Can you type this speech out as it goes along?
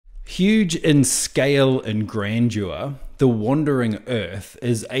Huge in scale and grandeur, The Wandering Earth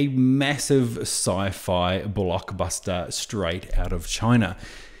is a massive sci-fi blockbuster straight out of China.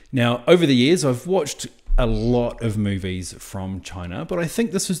 Now, over the years, I've watched a lot of movies from China, but I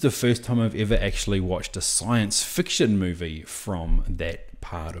think this was the first time I've ever actually watched a science fiction movie from that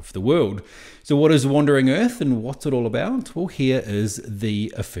part of the world. So what is Wandering Earth and what's it all about? Well, here is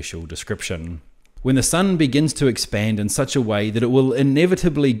the official description. When the sun begins to expand in such a way that it will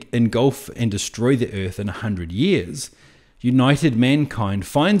inevitably engulf and destroy the Earth in 100 years, united mankind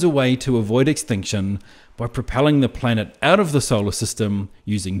finds a way to avoid extinction by propelling the planet out of the solar system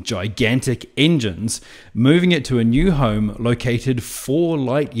using gigantic engines, moving it to a new home located 4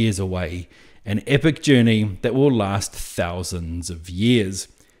 light years away, an epic journey that will last thousands of years.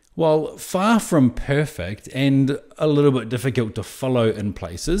 While far from perfect and a little bit difficult to follow in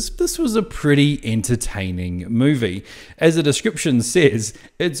places, this was a pretty entertaining movie. As the description says,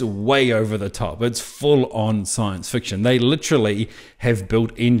 it's way over the top. It's full on science fiction. They literally have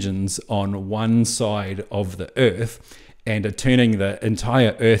built engines on one side of the Earth and are turning the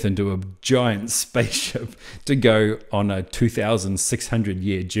entire Earth into a giant spaceship to go on a 2,600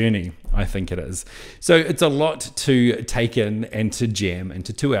 year journey, I think it is. So it's a lot to take in and to jam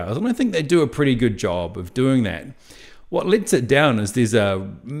into 2 hours, and I think they do a pretty good job of doing that. What lets it down is there's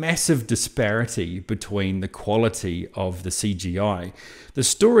a massive disparity between the quality of the CGI. The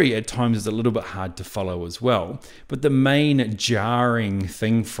story at times is a little bit hard to follow as well, but the main jarring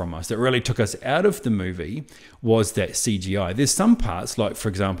thing from us that really took us out of the movie was that CGI. There's some parts, like for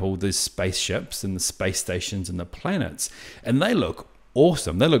example, the spaceships and the space stations and the planets, and they look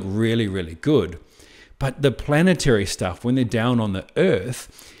awesome. They look really, really good. But the planetary stuff, when they're down on the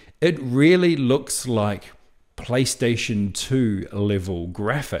Earth, it really looks like PlayStation 2 level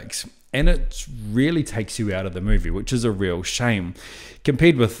graphics, and it really takes you out of the movie, which is a real shame.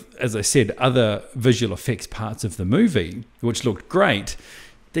 Compared with, as I said, other visual effects parts of the movie, which looked great,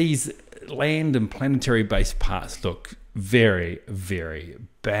 these land and planetary based parts look very, very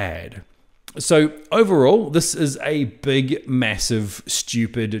bad. So overall, this is a big, massive,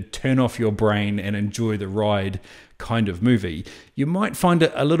 stupid, turn off your brain and enjoy the ride kind of movie. You might find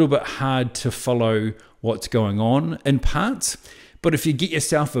it a little bit hard to follow what's going on in parts, but if you get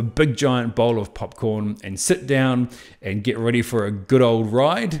yourself a big giant bowl of popcorn and sit down and get ready for a good old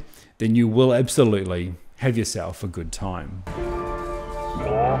ride, then you will absolutely have yourself a good time.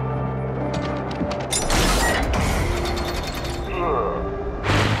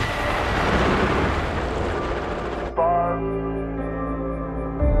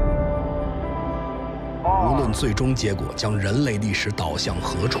 无论最终结果将人类历史导向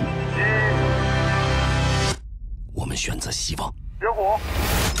何处，我们选择希望。点火！